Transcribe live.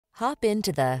Hop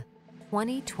into the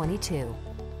 2022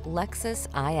 Lexus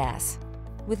IS.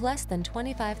 With less than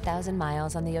 25,000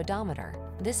 miles on the odometer,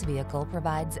 this vehicle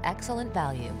provides excellent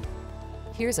value.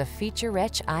 Here's a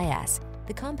feature-rich IS,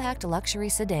 the compact luxury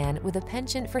sedan with a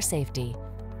penchant for safety.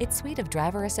 Its suite of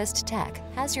driver assist tech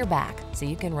has your back, so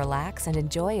you can relax and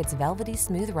enjoy its velvety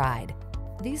smooth ride.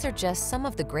 These are just some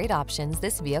of the great options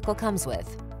this vehicle comes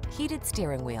with: heated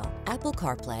steering wheel, Apple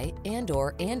CarPlay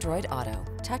and/or Android Auto,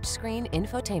 touchscreen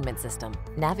infotainment system,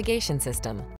 navigation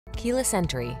system, keyless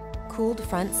entry, cooled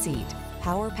front seat,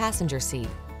 power passenger seat,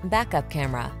 backup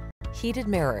camera, heated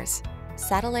mirrors,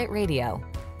 satellite radio.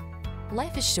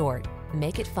 Life is short,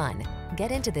 make it fun.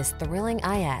 Get into this thrilling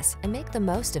IS and make the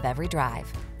most of every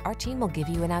drive. Our team will give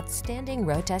you an outstanding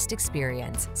road test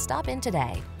experience. Stop in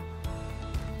today.